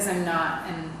because I'm not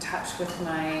in touch with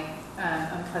my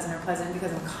unpleasant or pleasant,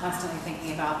 because I'm constantly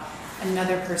thinking about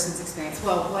another person's experience.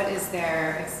 Well, why is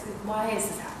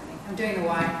this happening? I'm doing the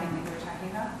why thing that you were talking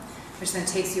about, which then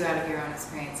takes you out of your own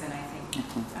experience, and I think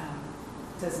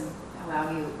doesn't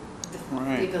allow you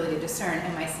the ability to discern,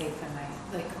 am I safe, am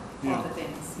I, all the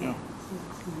things. Yeah.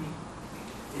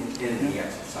 in the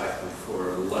exercise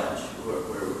before lunch, where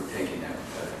we were taking out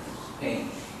pain,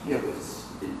 it was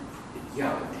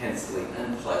intensely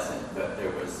unpleasant, but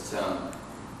there was some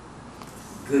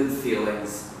good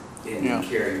feelings in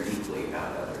caring deeply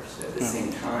about others at the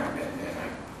same time,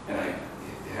 and I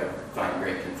find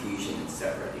great confusion in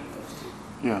separating those two.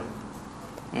 Yeah.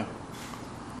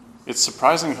 It's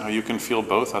surprising how you can feel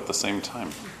both at the same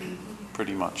time,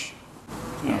 pretty much.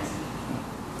 Yeah.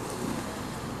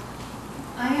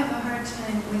 I have a hard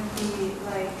time with the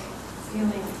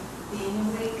feeling being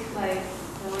awake,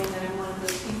 knowing that I'm one of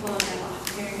those people and I have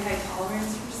a very high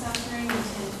tolerance for suffering and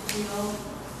tend to feel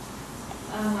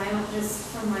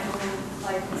just from my own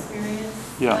life experience.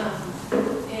 Yeah.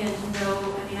 And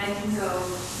I can go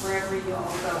wherever you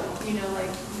all go,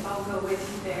 I'll go with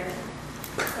you there.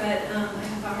 But I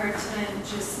have a hard time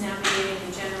just navigating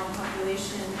the general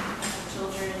population. I have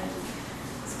children and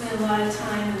spend a lot of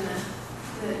time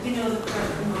in the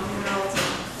corporate world and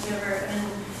whatever. And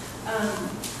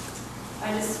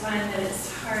I just find that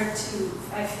it's hard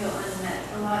I feel unmet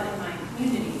a lot in my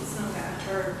community,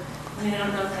 I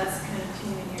don't know if that's the kind of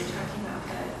community you're talking about,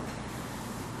 but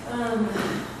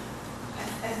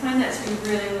I find that to be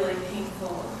really, really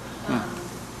painful,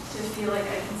 to feel like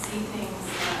I can see things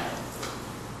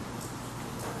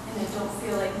and I don't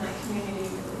feel like my community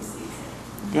really sees it.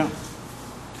 Yeah. I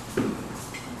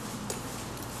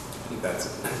think that's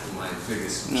my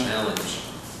biggest challenge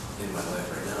in my life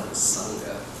right now is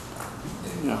Sangha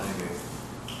in climbing.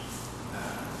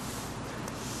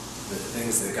 The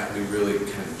things that got me really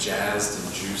kind of jazzed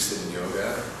and juiced in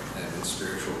yoga and in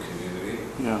spiritual community,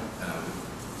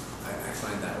 I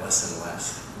find that less and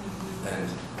less. And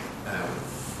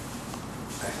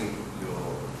I think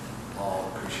you'll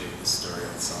all appreciate this story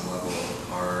on some level of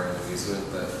horror and amusement,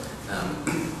 but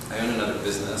I own another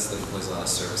business that employs a lot of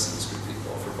service industry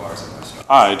people for bars and restaurants.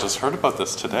 I just heard about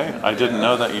this today. I didn't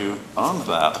know that you owned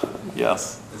that.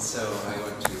 Yes. And so I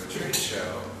went to a trade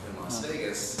show in Las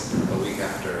Vegas a week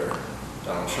after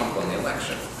Donald Trump won the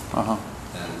election.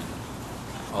 And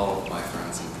all of my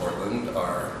friends in Portland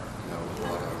are,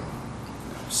 we're like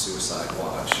on suicide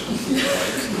watch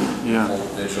and hold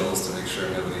vigils to make sure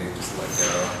nobody just let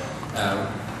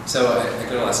go. So I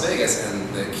go to Las Vegas,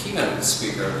 and the keynote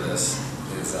speaker of this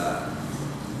is the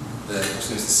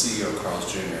person who's the CEO of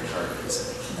Carl's Jr. at Target,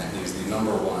 and he's the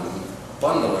 #1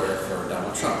 bundler for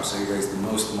Donald Trump. So he raised the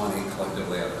most money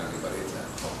collectively out of anybody to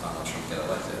help Donald Trump get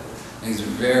elected. And he's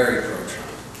very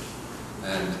pro-Trump.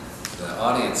 And the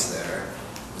audience there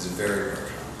is very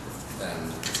pro-Trump.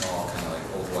 And it's all kind of like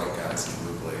old white guys in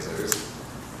blue blazers.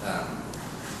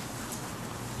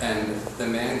 And the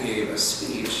man gave a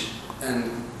speech,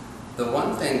 and the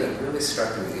one thing that really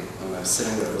struck me when I was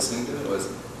sitting there listening to it was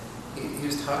he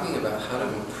was talking about how to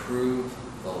improve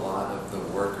the lot of the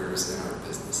workers in our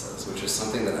businesses, which is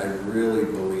something that I really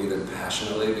believe in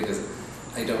passionately, because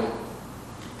I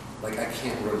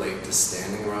can't relate to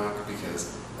Standing Rock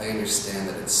because I understand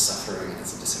that it's suffering,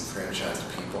 it's disenfranchised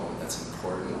people, and that's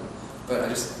important, but I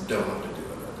just don't know what to do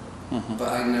with it. But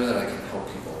I know that I can help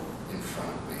people in front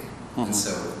of me, and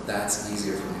so that's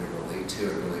easier for me to relate to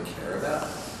and really care about.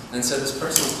 And so this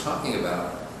person was talking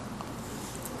about,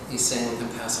 he's saying we can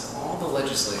pass all the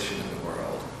legislation in the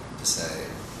world to say,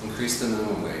 increase the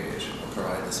minimum wage, or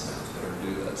provide this benefit, or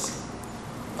do this.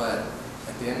 But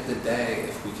at the end of the day,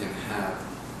 if we can have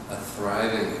a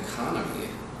thriving economy,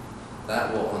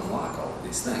 that will unlock all of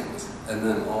these things. And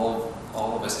then all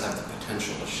of us have the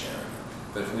potential to share it.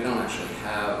 But if we don't actually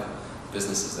have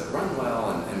businesses that run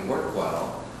well and work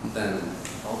well, then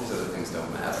all these other things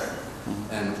don't matter.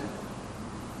 And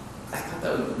I thought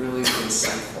that was really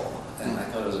insightful. And I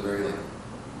thought it was a very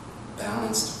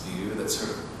balanced view that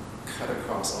sort of cut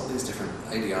across all these different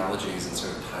ideologies and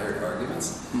sort of tired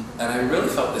arguments. And I really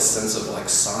felt this sense of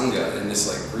Sangha in this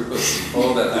group of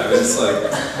people that I was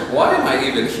why am I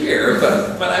even here?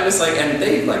 But I was and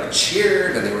they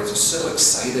cheered and they were just so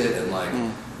excited, and I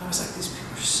was these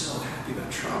people are so happy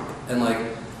about Trump. And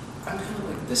I'm kind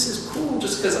of this is cool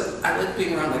just because I like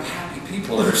being around happy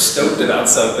people that are stoked about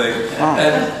something.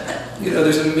 And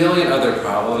there's a million other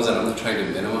problems, and I'm not trying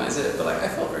to minimize it, but I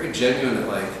felt very genuine that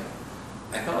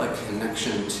I felt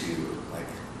connection to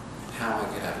how I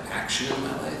could have action in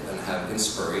my life and have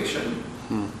inspiration,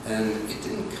 and it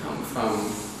didn't come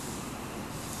from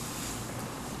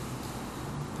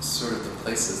sort of the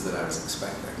places that I was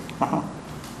expecting.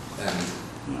 And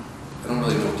I don't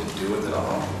really know what to do with it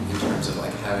all in terms of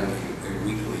having a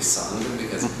weekly Sangha,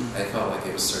 because I felt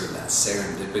it was sort of that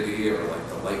serendipity or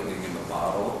the lightning in the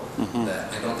bottle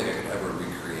that I don't think I could ever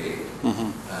recreate.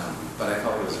 But I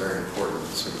felt it was a very important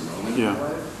sort of moment in my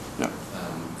life.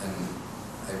 And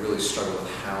I really struggle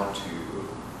with how to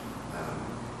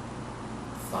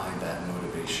find that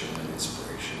motivation and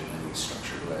inspiration in any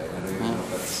structured way. I don't even know if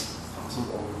that's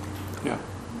possible. Yeah.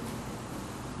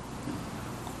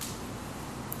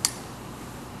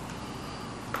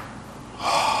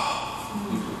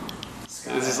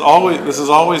 This is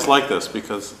always like this,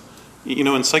 because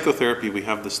in psychotherapy we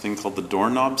have this thing called the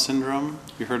doorknob syndrome.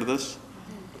 You heard of this?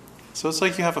 So it's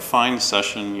like you have a fine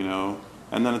session,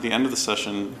 and then at the end of the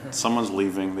session someone's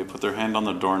leaving, they put their hand on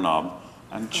the doorknob,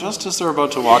 and just as they're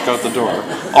about to walk out the door,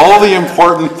 all the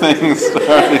important things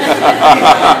start.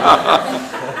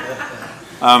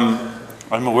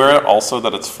 I'm aware also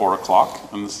that it's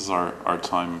 4:00, and this is our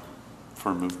time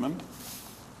for movement.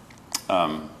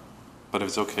 But if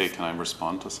it's okay, can I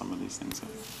respond to some of these things?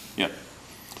 Yeah.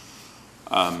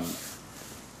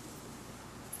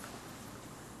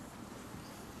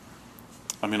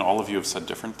 All of you have said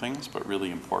different things, but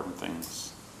really important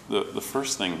things. The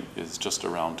first thing is just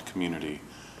around community.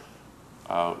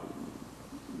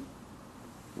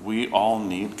 We all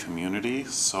need community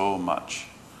so much.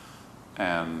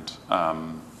 And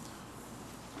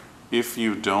if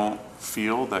you don't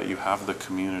feel that you have the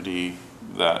community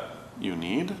that you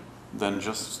need, then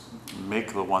just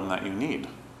make the one that you need.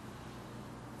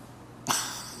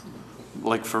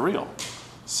 Like, for real.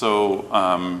 So,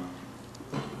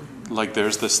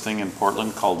 there's this thing in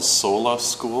Portland called Sola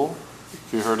School.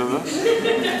 Have you heard of this?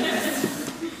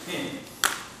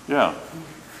 Yeah.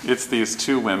 It's these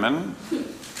two women,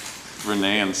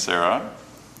 Renee and Sarah,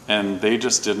 and they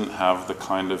just didn't have the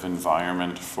kind of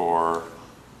environment for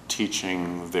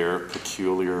teaching their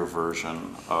peculiar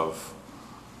version of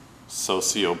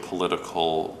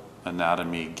socio-political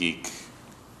anatomy geek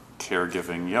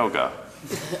caregiving yoga.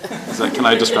 Can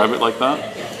I describe it like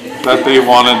that? That they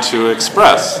wanted to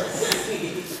express.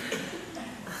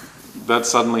 That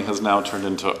suddenly has now turned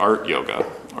into art yoga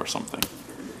or something.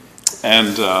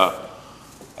 And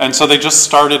so they just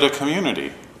started a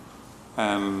community.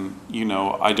 And,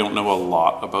 I don't know a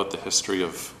lot about the history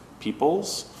of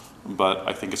peoples, but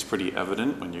I think it's pretty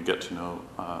evident when you get to know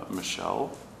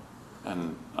Michelle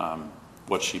and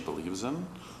what she believes in,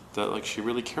 that she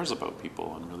really cares about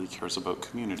people and really cares about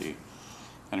community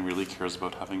and really cares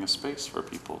about having a space for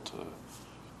people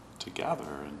to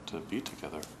gather and to be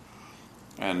together.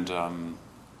 And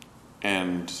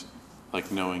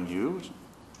knowing you,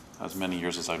 as many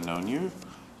years as I've known you,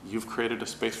 you've created a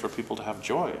space for people to have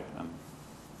joy and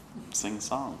sing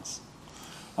songs.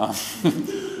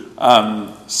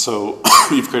 So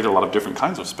you've created a lot of different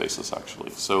kinds of spaces,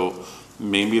 actually. So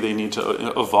maybe they need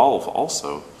to evolve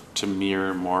also to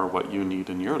mirror more what you need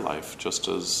in your life, just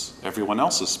as everyone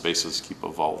else's spaces keep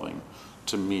evolving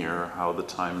to mirror how the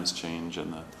times change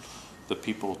and the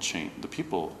people change. The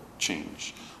people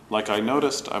change. Like, I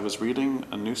noticed, I was reading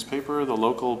a newspaper, the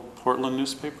local Portland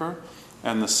newspaper,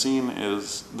 and the scene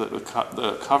is the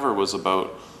cover was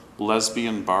about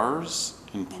lesbian bars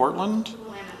in Portland. The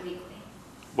Willamette Weekly.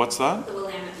 What's that? The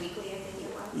Willamette Weekly, I think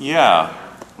it was. Yeah,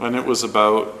 and it was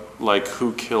about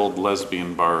who killed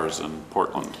lesbian bars in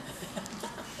Portland.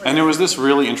 And there was this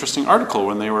really interesting article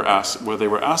when they were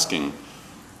asking,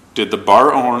 did the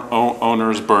bar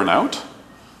owners burn out,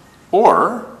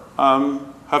 or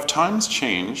have times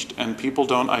changed and people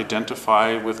don't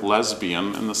identify with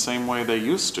lesbian in the same way they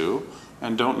used to,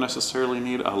 and don't necessarily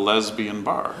need a lesbian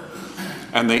bar?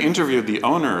 And they interviewed the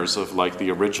owners of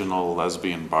the original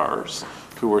lesbian bars,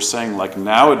 who were saying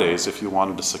nowadays, if you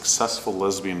wanted a successful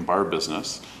lesbian bar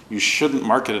business, you shouldn't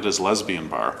market it as lesbian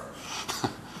bar.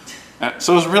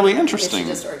 So it was really interesting.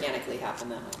 It should just organically happen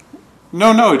that way.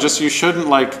 No, just you shouldn't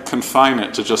confine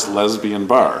it to just lesbian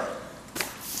bar.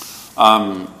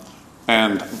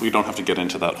 And we don't have to get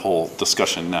into that whole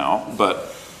discussion now,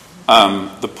 but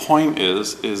the point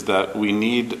is that we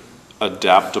need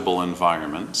adaptable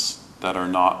environments that are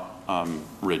not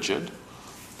rigid,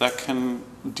 that can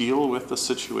deal with the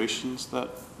situations that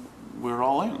we're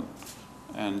all in,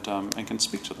 and can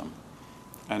speak to them.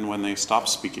 And when they stop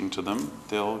speaking to them,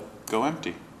 they'll go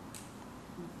empty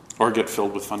or get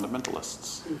filled with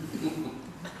fundamentalists.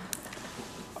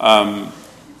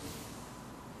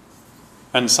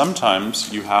 And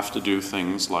sometimes you have to do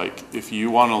things like, if you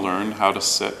want to learn how to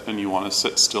sit and you want to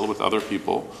sit still with other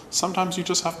people, sometimes you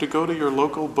just have to go to your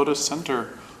local Buddhist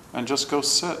center and just go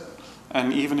sit.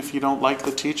 And even if you don't like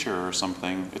the teacher or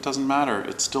something, it doesn't matter.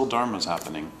 It's still Dharma's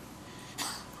happening.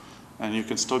 And you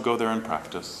can still go there and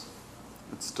practice.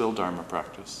 It's still Dharma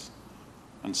practice.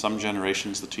 And some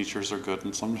generations the teachers are good,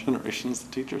 and some generations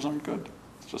the teachers aren't good.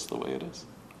 It's just the way it is.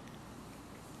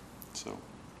 So.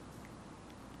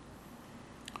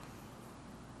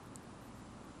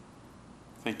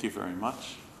 Thank you very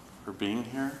much. for being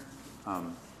here.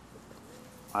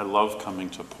 I love coming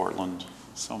to Portland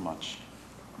so much.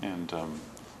 And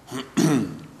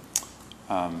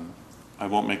I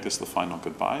won't make this the final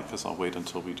goodbye because I'll wait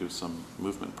until we do some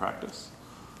movement practice.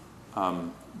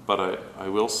 But I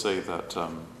will say that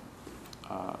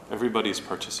everybody's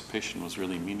participation was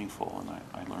really meaningful, and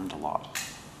I learned a lot.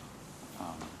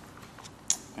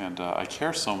 And I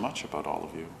care so much about all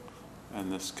of you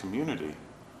and this community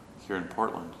here in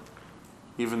Portland.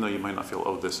 Even though you might not feel,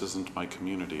 oh, this isn't my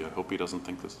community, I hope he doesn't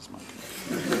think this is my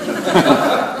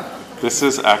community. This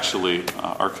is actually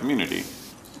our community,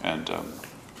 and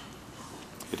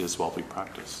it is while we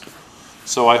practice.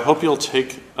 So I hope you'll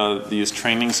take these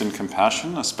trainings in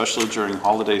compassion, especially during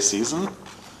holiday season,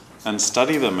 and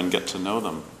study them and get to know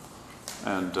them,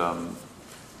 and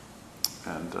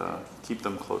keep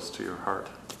them close to your heart.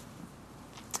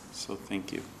 So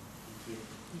thank you.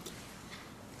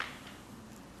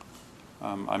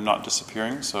 I'm not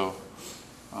disappearing, so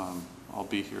I'll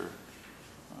be here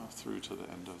through to the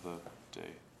end of the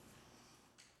day.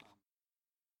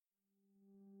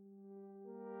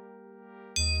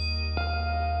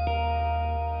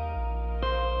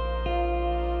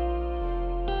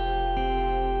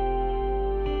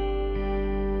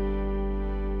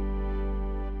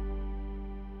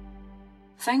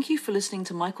 Thank you for listening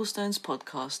to Michael Stone's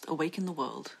podcast, Awaken the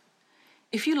World.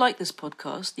 If you like this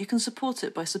podcast, you can support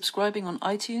it by subscribing on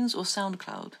iTunes or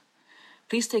SoundCloud.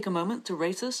 Please take a moment to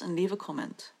rate us and leave a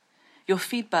comment. Your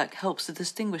feedback helps to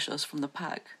distinguish us from the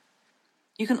pack.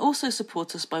 You can also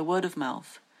support us by word of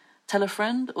mouth. Tell a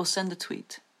friend or send a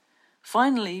tweet.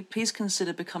 Finally, please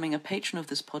consider becoming a patron of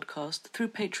this podcast through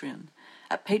Patreon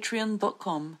at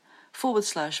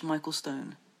patreon.com/Michael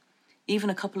Stone.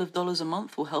 Even a couple of dollars a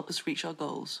month will help us reach our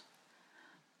goals.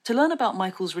 To learn about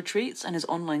Michael's retreats and his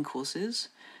online courses,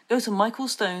 go to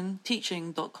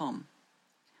michaelstoneteaching.com.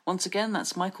 Once again,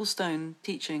 that's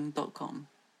michaelstoneteaching.com.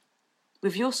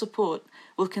 With your support,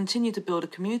 we'll continue to build a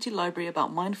community library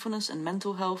about mindfulness and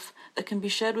mental health that can be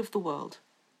shared with the world.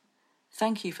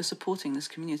 Thank you for supporting this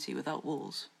community without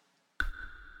walls.